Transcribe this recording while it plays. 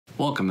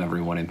Welcome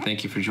everyone, and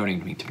thank you for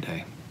joining me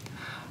today.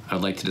 I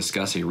would like to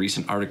discuss a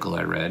recent article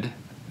I read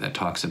that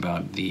talks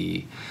about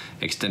the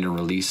extended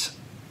release,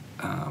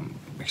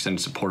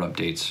 extended support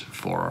updates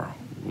for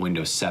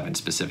Windows 7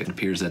 specific. It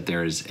appears that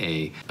there is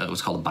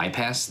what's called a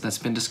bypass that's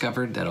been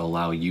discovered that'll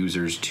allow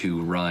users to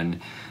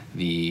run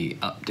the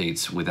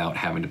updates without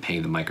having to pay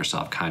the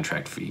Microsoft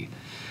contract fee.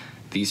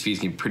 These fees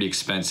can be pretty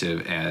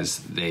expensive as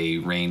they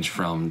range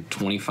from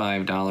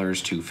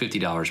 $25 to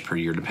 $50 per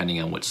year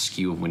depending on what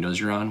SKU of Windows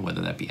you're on,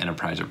 whether that be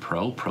Enterprise or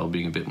Pro, Pro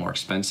being a bit more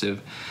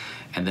expensive.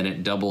 And then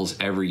it doubles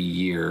every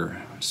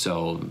year.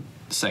 So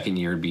the second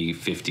year would be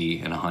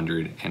 $50 and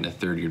 $100, and the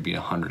third year would be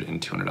 $100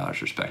 and $200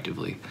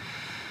 respectively.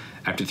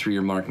 After the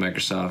 3-year mark,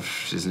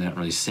 Microsoft is not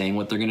really saying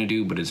what they're going to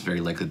do, but it's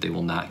very likely that they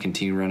will not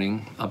continue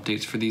running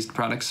updates for these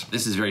products.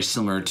 This is very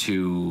similar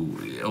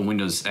to a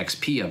Windows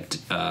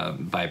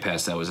XP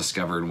bypass that was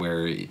discovered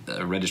where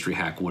a registry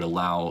hack would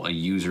allow a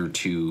user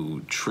to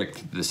trick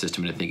the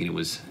system into thinking it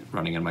was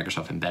running on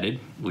Microsoft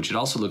Embedded, which it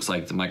also looks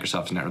like the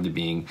Microsoft is not really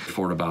being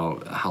forward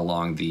about how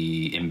long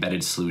the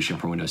embedded solution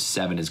for Windows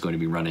 7 is going to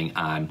be running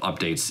on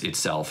updates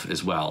itself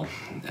as well.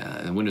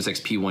 The Windows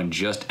XP one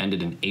just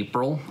ended in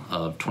April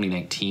of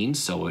 2019.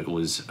 So it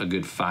was a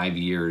good 5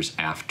 years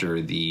after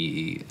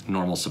the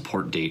normal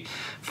support date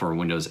for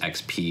Windows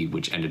XP,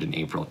 which ended in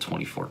April of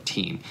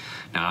 2014.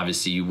 Now,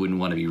 obviously, you wouldn't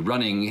want to be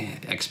running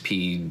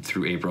XP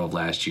through April of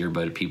last year,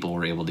 but people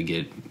were able to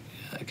get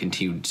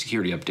continued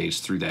security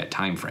updates through that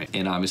time frame.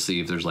 And obviously,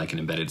 if there's like an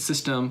embedded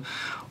system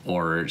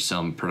or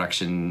some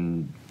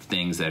production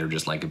things that are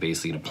just like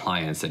basically an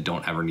appliance that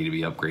don't ever need to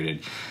be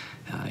upgraded,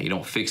 you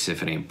don't fix it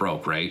if it ain't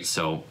broke, right?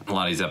 So a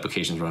lot of these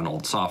applications run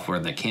old software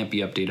that can't be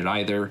updated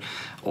either,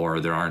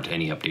 or there aren't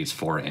any updates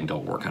for it and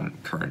don't work on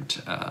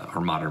current or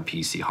modern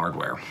PC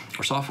hardware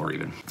or software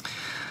even.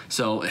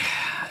 So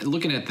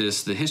looking at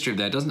this, the history of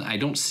that, I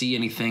don't see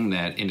anything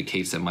that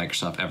indicates that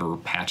Microsoft ever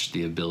patched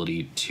the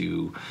ability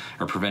to,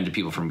 or prevented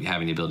people from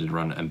having the ability to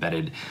run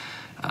embedded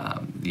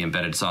the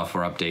embedded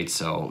software updates.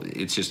 So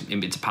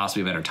it's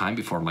possibly a matter of time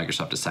before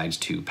Microsoft decides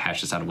to patch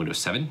this out of Windows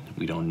 7.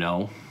 We don't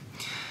know.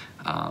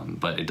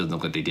 But it doesn't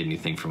look like they did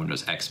anything for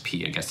Windows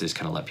XP. I guess they just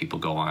kind of let people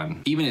go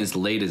on. Even as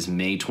late as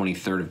May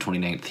 23rd of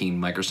 2019,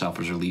 Microsoft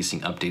was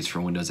releasing updates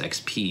for Windows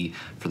XP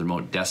for the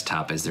remote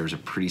desktop as there was a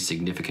pretty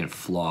significant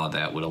flaw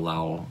that would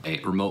allow a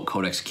remote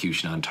code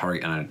execution on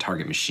a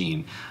target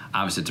machine.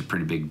 Obviously, it's a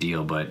pretty big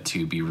deal, but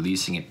to be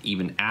releasing it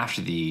even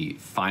after the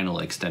final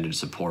extended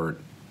support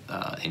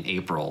in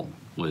April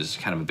was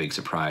kind of a big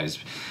surprise.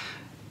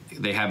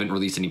 They haven't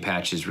released any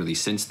patches really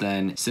since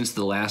then. Since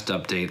the last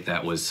update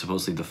that was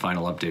supposedly the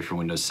final update for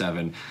Windows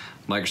 7,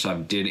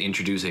 Microsoft did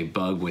introduce a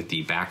bug with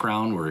the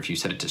background where if you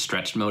set it to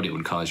stretched mode, it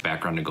would cause your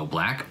background to go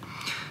black.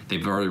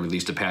 They've already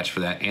released a patch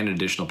for that and an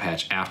additional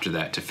patch after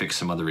that to fix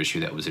some other issue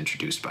that was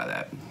introduced by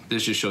that.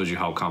 This just shows you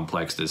how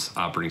complex this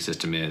operating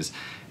system is,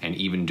 and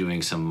even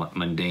doing some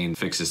mundane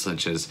fixes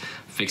such as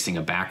fixing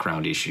a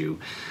background issue,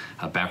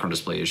 a background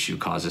display issue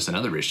causes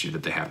another issue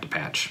that they have to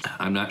patch.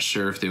 I'm not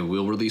sure if they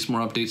will release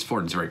more updates for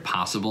it. It's very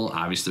possible.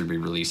 Obviously, they'll be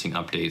releasing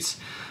updates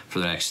for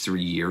the next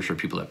 3 years for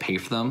people that pay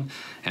for them.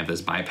 And if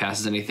this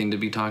bypasses anything to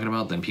be talking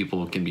about, then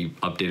people can be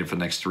updated for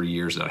the next 3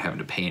 years without having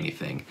to pay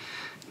anything.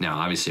 Now,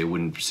 obviously, I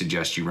wouldn't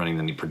suggest you running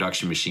any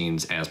production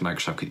machines as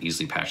Microsoft could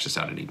easily patch this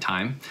out at any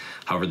time.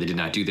 However, they did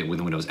not do that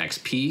with Windows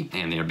XP,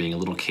 and they're being a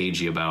little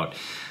cagey about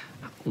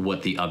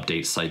what the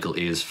update cycle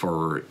is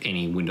for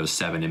any Windows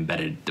 7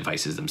 embedded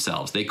devices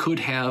themselves. They could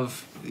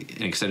have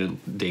an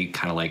extended date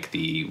kind of like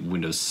the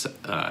Windows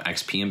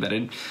XP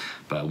embedded,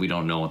 but we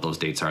don't know what those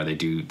dates are. They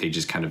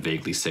just kind of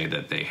vaguely say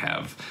that they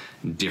have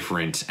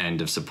different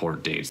end of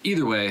support dates.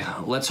 Either way,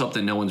 let's hope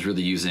that no one's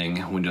really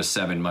using Windows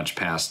 7 much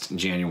past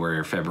January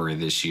or February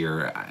this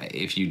year.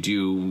 If you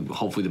do,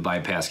 hopefully the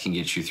bypass can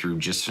get you through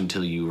just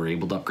until you are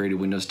able to upgrade to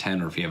Windows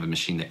 10, or if you have a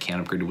machine that can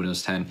upgrade to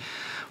Windows 10,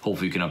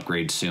 hopefully you can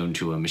upgrade soon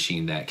to a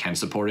machine that can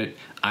support it.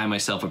 I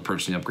myself have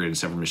personally upgraded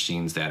several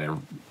machines that are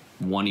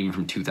one even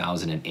from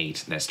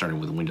 2008 that started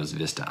with Windows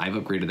Vista. I've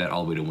upgraded that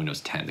all the way to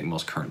Windows 10, the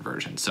most current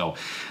version. So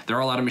there are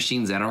a lot of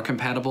machines that are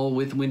compatible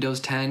with Windows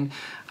 10.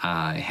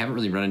 I haven't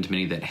really run into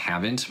many that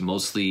haven't.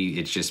 Mostly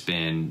it's just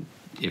been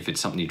if it's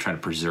something you try to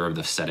preserve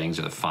the settings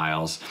or the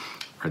files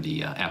or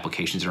the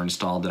applications that are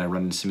installed that I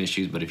run into some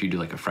issues. But if you do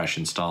like a fresh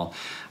install,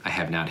 I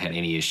have not had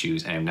any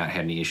issues. I have not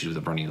had any issues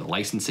with running the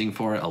licensing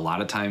for it. A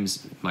lot of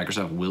times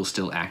Microsoft will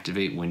still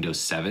activate Windows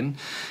 7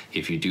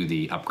 if you do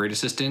the upgrade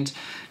assistant.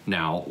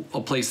 Now, a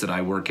place that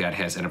I work at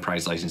has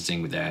enterprise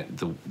licensing with that.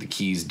 The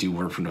keys do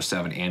work for Windows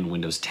 7 and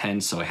Windows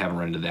 10, so I haven't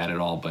run into that at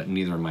all, but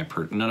none of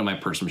my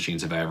personal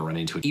machines have I ever run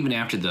into it. Even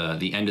after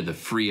the end of the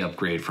free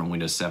upgrade from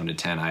Windows 7 to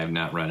 10, I have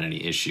not run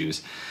any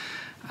issues.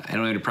 I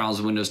don't have any problems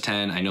with Windows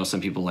 10. I know some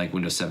people like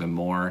Windows 7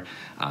 more.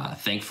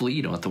 Thankfully,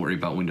 you don't have to worry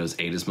about Windows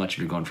 8 as much if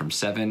you're going from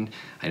 7.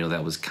 I know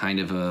that was kind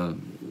of a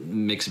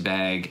mixed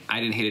bag. I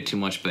didn't hate it too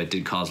much, but it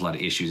did cause a lot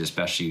of issues,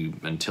 especially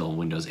until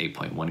Windows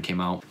 8.1 came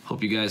out.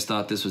 Hope you guys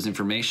thought this was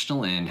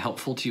informational and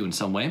helpful to you in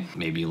some way.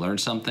 Maybe you learned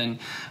something.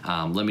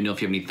 Let me know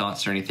if you have any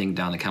thoughts or anything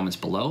down in the comments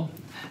below,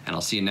 and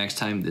I'll see you next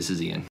time. This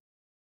is Ian.